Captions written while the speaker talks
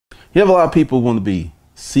You have a lot of people who want to be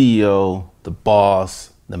CEO, the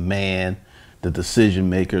boss, the man, the decision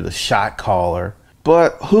maker, the shot caller.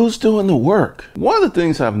 But who's doing the work? One of the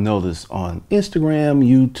things I've noticed on Instagram,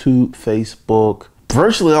 YouTube, Facebook,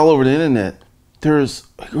 virtually all over the internet, there's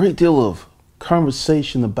a great deal of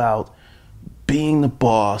conversation about being the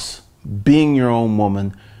boss, being your own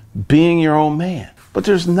woman, being your own man. But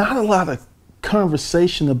there's not a lot of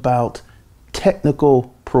conversation about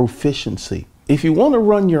technical proficiency. If you want to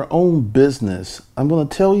run your own business, I'm going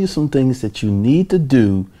to tell you some things that you need to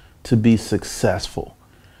do to be successful.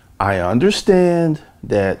 I understand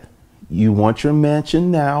that you want your mansion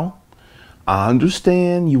now. I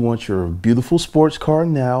understand you want your beautiful sports car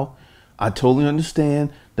now. I totally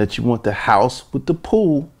understand that you want the house with the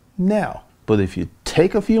pool now. But if you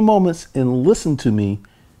take a few moments and listen to me,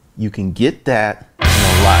 you can get that and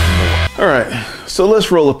a lot more. All right, so let's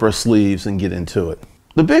roll up our sleeves and get into it.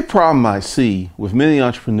 The big problem I see with many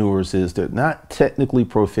entrepreneurs is they're not technically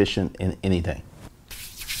proficient in anything.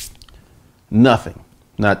 Nothing.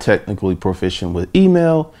 Not technically proficient with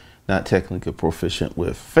email, not technically proficient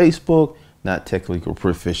with Facebook, not technically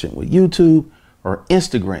proficient with YouTube or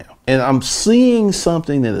Instagram. And I'm seeing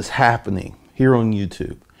something that is happening here on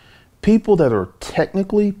YouTube. People that are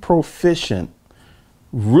technically proficient,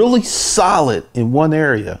 really solid in one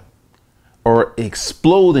area, are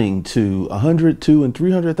exploding to 100, 200, and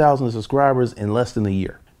 300,000 subscribers in less than a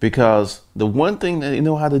year. Because the one thing that they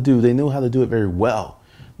know how to do, they know how to do it very well.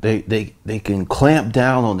 They can clamp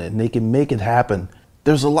down on it and they can make it happen.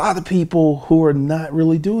 There's a lot of people who are not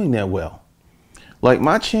really doing that well. Like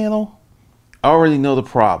my channel, I already know the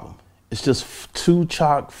problem. It's just too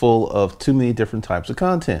chock full of too many different types of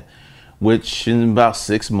content, which in about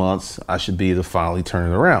 6 months, I should be able to finally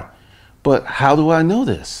turn it around. But how do I know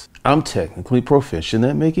this? I'm technically proficient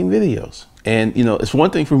at making videos. And, you know, it's one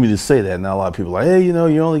thing for me to say that. Now a lot of people are like, hey, you know,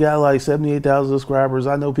 you only got like 78,000 subscribers.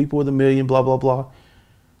 I know people with 1 million, blah, blah, blah.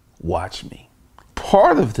 Watch me.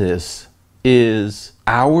 Part of this is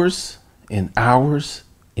hours and hours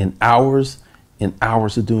and hours and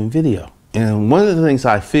hours of doing video. And one of the things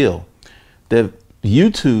I feel that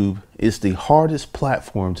YouTube is the hardest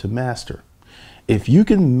platform to master. If you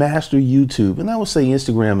can master YouTube, and I would say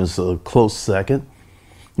Instagram is a close second.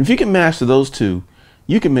 If you can master those two,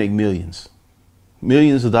 you can make millions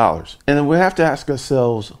of dollars. And then we have to ask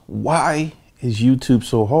ourselves, why is YouTube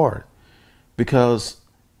so hard? Because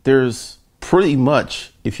there's pretty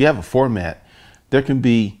much, if you have a format, there can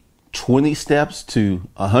be 20 steps to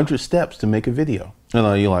 100 steps to make a video.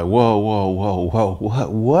 And you're like, whoa, whoa, whoa, whoa,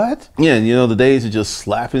 what? Yeah, and you know, the days of just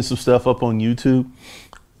slapping some stuff up on YouTube,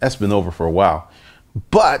 that's been over for a while.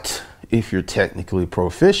 But if you're technically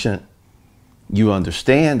proficient, you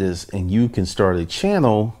understand this and you can start a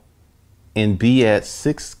channel and be at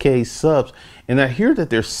 6K subs. And I hear that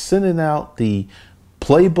they're sending out the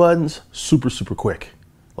play buttons super quick.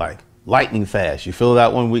 Like lightning fast. You fill it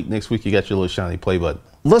out 1 week, next week you got your little shiny play button.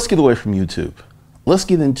 Let's get away from YouTube. Let's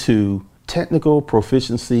get into technical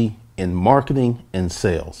proficiency in marketing and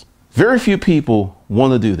sales. Very few people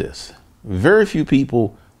want to do this. Very few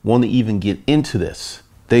people want to even get into this.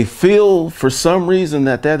 They feel for some reason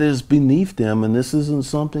that that is beneath them and this isn't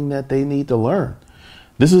something that they need to learn.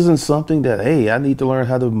 This isn't something that, hey, I need to learn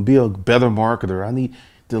how to be a better marketer. I need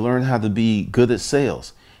to learn how to be good at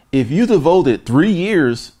sales. If you devoted 3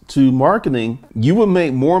 years to marketing, you would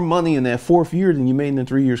make more money in that 4th year than you made in the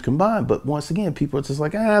 3 years combined. But once again, people are just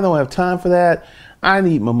like, I don't have time for that. I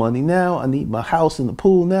need my money now. I need my house and the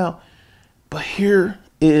pool now. But here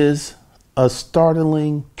is a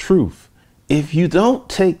startling truth. If you don't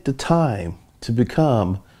take the time to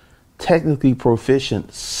become technically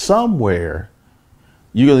proficient somewhere,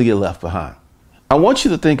 you're going to get left behind. I want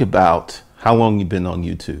you to think about how long you've been on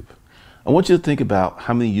YouTube. I want you to think about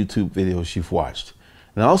how many YouTube videos you've watched.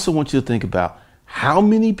 And I also want you to think about how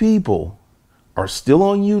many people are still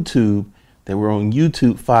on YouTube that were on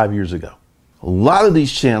YouTube 5 years ago. A lot of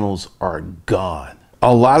these channels are gone.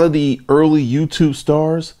 A lot of the early YouTube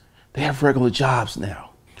stars, they have regular jobs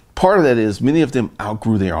now. Part of that is many of them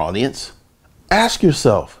outgrew their audience. Ask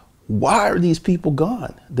yourself, why are these people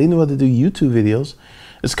gone? They know how to do YouTube videos.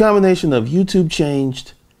 It's a combination of YouTube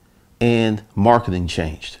changed and marketing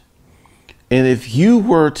changed. And if you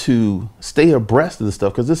were to stay abreast of this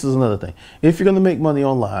stuff, because this is another thing, if you're going to make money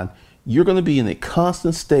online, you're going to be in a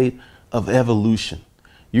constant state of evolution.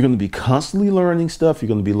 You're going to be constantly learning stuff. You're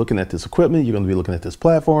going to be looking at this equipment. You're going to be looking at this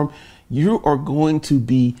platform. You are going to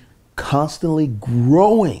be constantly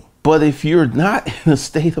growing. But if you're not in a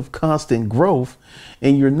state of constant growth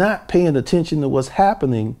and you're not paying attention to what's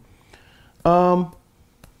happening, some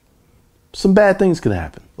bad things can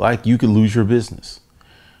happen. Like you could lose your business.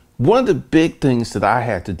 One of the big things that I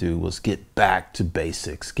had to do was get back to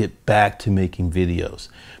basics, get back to making videos,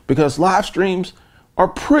 because live streams are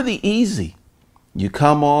pretty easy. You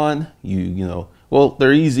come on, well,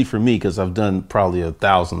 they're easy for me because I've done probably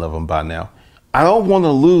 1,000 of them by now. I don't want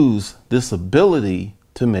to lose this ability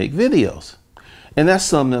to make videos. And that's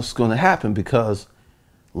something that's going to happen because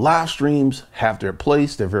live streams have their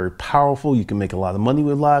place. They're very powerful. You can make a lot of money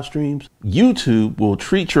with live streams. YouTube will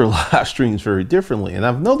treat your live streams very differently. And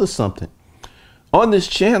I've noticed something on this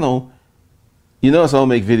channel. You notice I don't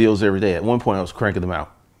make videos every day. At one point I was cranking them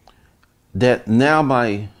out. That now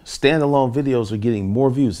my standalone videos are getting more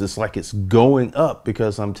views. It's like it's going up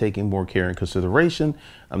because I'm taking more care and consideration.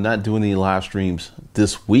 I'm not doing any live streams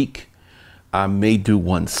this week. I may do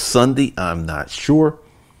one Sunday, I'm not sure,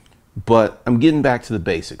 but I'm getting back to the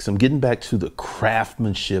basics. I'm getting back to the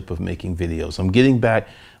craftsmanship of making videos. I'm getting back,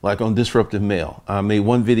 like on Disruptive Mail. I made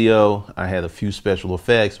one video, I had a few special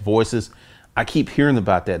effects, voices. I keep hearing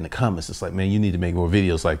about that in the comments. It's like, man, you need to make more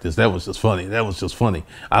videos like this. That was just funny. That was just funny.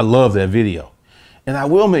 I love that video. And I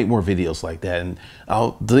will make more videos like that, and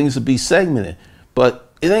things will be segmented,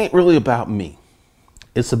 but it ain't really about me.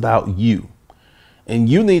 It's about you. And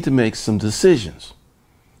you need to make some decisions.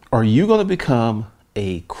 Are you going to become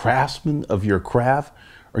a craftsman of your craft?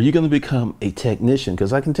 Or are you going to become a technician?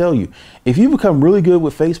 Because I can tell you, if you become really good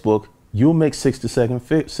with Facebook, you'll make 6 to 7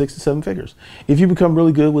 figures. If you become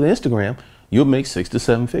really good with Instagram, you'll make 6 to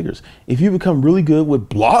 7 figures. If you become really good with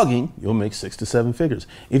blogging, you'll make 6 to 7 figures.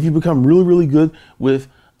 If you become really, really good with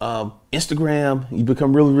Instagram, you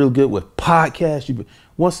become really, really good with podcasts.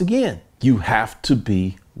 Once again, you have to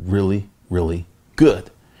be really, really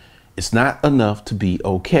good. It's not enough to be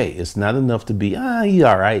okay. It's not enough to be, you're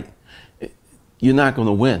all right. You're not going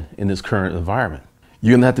to win in this current environment.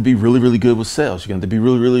 You're going to have to be really, really good with sales. You're going to have to be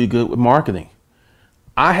really, really good with marketing.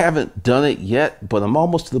 I haven't done it yet, but I'm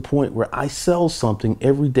almost to the point where I sell something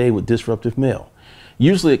every day with Disruptive Mail.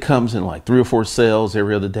 Usually it comes in like 3 or 4 sales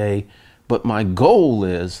every other day, but my goal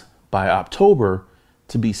is by October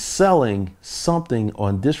to be selling something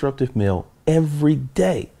on Disruptive Mail every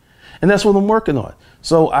day. And that's what I'm working on.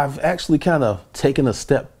 So I've actually kind of taken a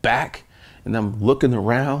step back and I'm looking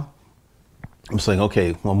around. I'm saying,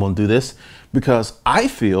 okay, well, I'm going to do this because I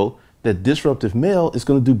feel that Disruptive Mail is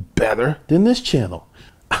going to do better than this channel.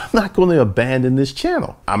 I'm not going to abandon this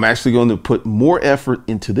channel. I'm actually going to put more effort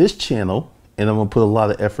into this channel, and I'm going to put a lot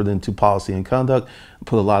of effort into policy and conduct,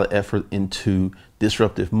 put a lot of effort into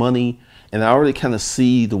disruptive money. And I already kind of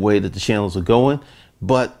see the way that the channels are going,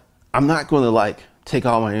 but I'm not going to take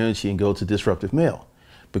all my energy and go to Disruptive Mail,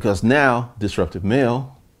 because now Disruptive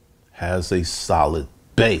Mail has a solid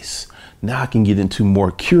base. Now I can get into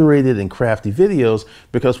more curated and crafty videos,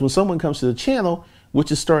 because when someone comes to the channel,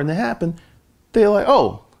 which is starting to happen, they're like,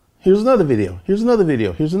 oh, here's another video, here's another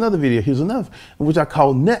video, here's another video, here's another, which I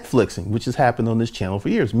call Netflixing, which has happened on this channel for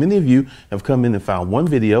years. Many of you have come in and found one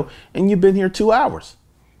video and you've been here 2 hours.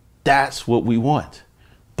 That's what we want.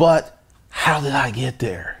 But how did I get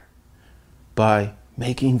there? By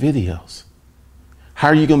making videos. How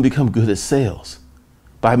are you going to become good at sales?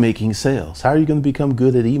 By making sales. How are you going to become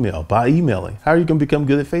good at email? By emailing. How are you going to become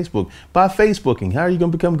good at Facebook? By Facebooking. How are you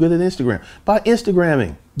going to become good at Instagram? By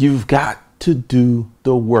Instagramming. You've got to do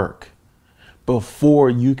the work before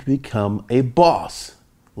you can become a boss.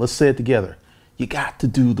 Let's say it together. You got to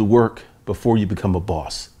do the work before you become a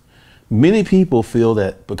boss. Many people feel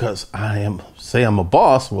that because I'm a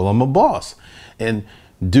boss, well, I'm a boss. And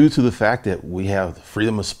due to the fact that we have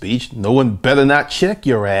freedom of speech, no one better not check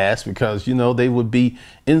your ass, because, they would be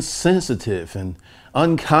insensitive and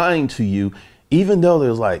unkind to you, even though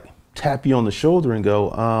there's tap you on the shoulder and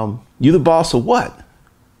go, you the boss of what?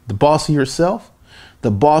 The boss of yourself?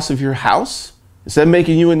 The boss of your house? Is that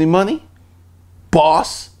making you any money?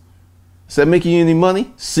 Boss? Is that making you any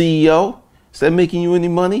money? CEO? Is that making you any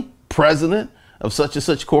money? President of such and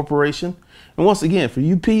such corporation? And once again, for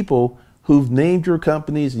you people who've named your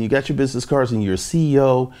companies and you got your business cards and you're a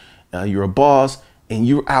CEO, you're a boss, and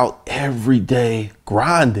you're out every day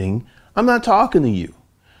grinding, I'm not talking to you.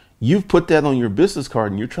 You've put that on your business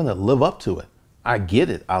card and you're trying to live up to it. I get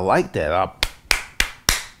it. I like that.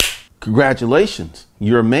 Congratulations.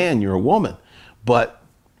 You're a man, you're a woman. But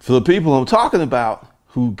for the people I'm talking about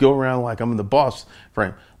who go around like I'm in the boss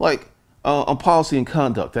frame, on policy and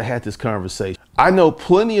conduct, I had this conversation. I know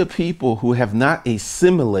plenty of people who have not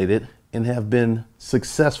assimilated and have been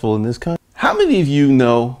successful in this country. How many of you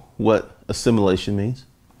know what assimilation means?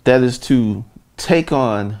 That is to take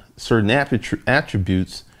on certain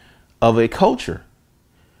attributes of a culture.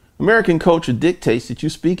 American culture dictates that you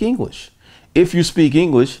speak English. If you speak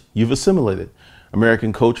English, you've assimilated.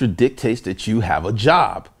 American culture dictates that you have a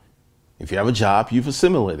job. If you have a job, you've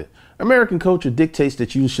assimilated. American culture dictates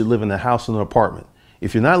that you should live in a house or an apartment.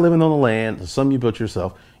 If you're not living on the land, or something you built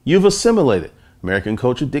yourself, you've assimilated. American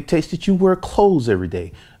culture dictates that you wear clothes every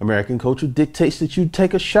day. American culture dictates that you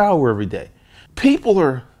take a shower every day. People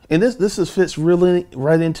are, and this fits really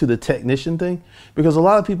right into the technician thing, because a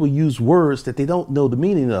lot of people use words that they don't know the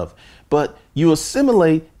meaning of. But you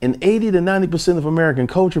assimilate in 80 to 90% of American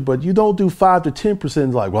culture, but you don't do 5 to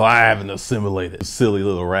 10% like, well, I haven't assimilated. Silly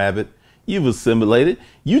little rabbit. You've assimilated.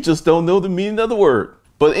 You just don't know the meaning of the word.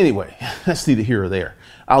 But anyway, that's neither here or there.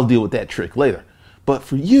 I'll deal with that trick later. But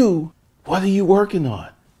for you, what are you working on?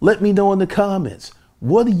 Let me know in the comments.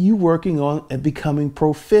 What are you working on at becoming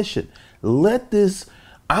proficient? Let this,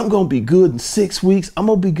 I'm going to be good in 6 weeks. I'm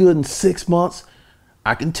going to be good in 6 months.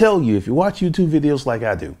 I can tell you, if you watch YouTube videos like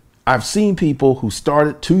I do, I've seen people who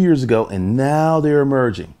started 2 years ago and now they're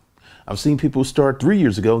emerging. I've seen people who started 3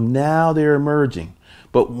 years ago. Now they're emerging.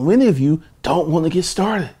 But many of you don't want to get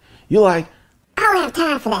started. You're like, I don't have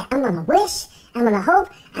time for that. I'm going to wish. I'm going to hope.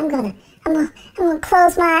 I'm going to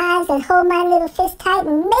close my eyes and hold my little fist tight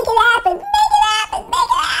and make it happen. Make it happen. Make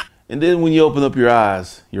it happen. and then when you open up your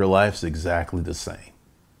eyes, your life's exactly the same.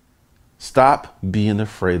 Stop being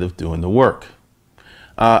afraid of doing the work.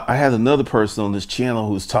 I had another person on this channel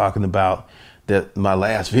who was talking about that my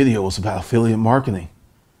last video was about affiliate marketing.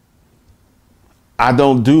 I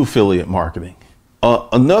don't do affiliate marketing.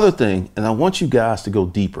 Another thing, and I want you guys to go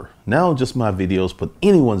deeper, not just my videos, but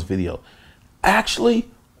anyone's video. Actually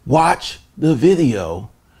watch the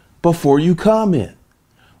video before you comment.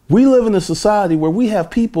 We live in a society where we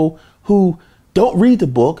have people who don't read the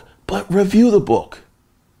book, but review the book.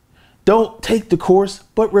 Don't take the course,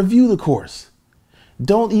 but review the course.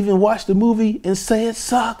 Don't even watch the movie and say it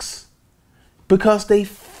sucks because they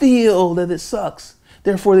feel that it sucks.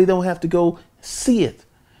 Therefore, they don't have to go see it.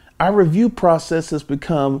 Our review process has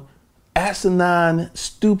become asinine,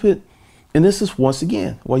 stupid. And this is, once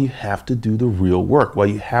again, why you have to do the real work, why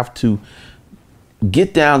you have to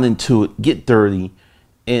get down into it, get dirty,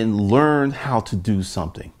 and learn how to do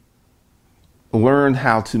something. Learn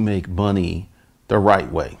how to make money the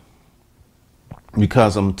right way.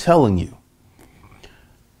 Because I'm telling you,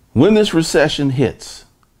 when this recession hits,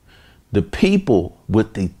 the people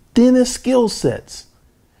with the thinnest skill sets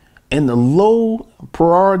and the low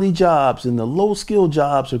priority jobs and the low skill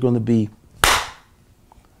jobs are going to be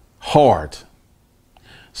hard.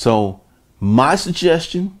 So my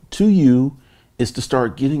suggestion to you is to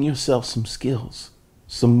start getting yourself some skills,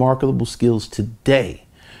 some marketable skills today.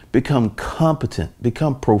 Become competent,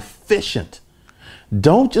 become proficient.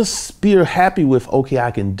 Don't just be happy with, okay,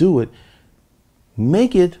 I can do it.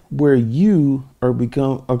 Make it where you are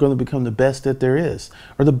going to become the best that there is,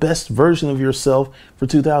 or the best version of yourself for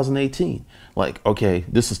 2018. Like, okay,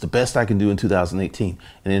 this is the best I can do in 2018.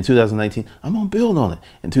 And in 2019, I'm going to build on it.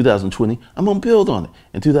 In 2020, I'm going to build on it.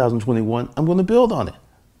 In 2021, I'm going to build on it.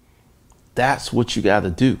 That's what you got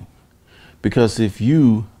to do. Because if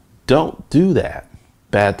you don't do that,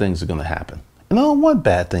 bad things are going to happen. And I don't want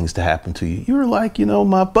bad things to happen to you. You're like, you know,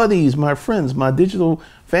 my buddies, my friends, my digital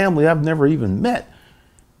family I've never even met.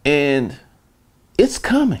 And it's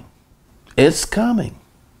coming. It's coming.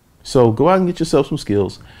 So go out and get yourself some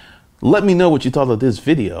skills. Let me know what you thought of this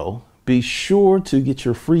video. Be sure to get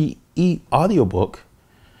your free audiobook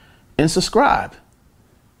and subscribe,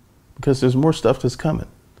 because there's more stuff that's coming.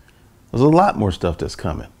 There's a lot more stuff that's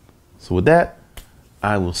coming. So with that,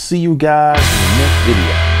 I will see you guys in the next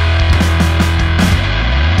video.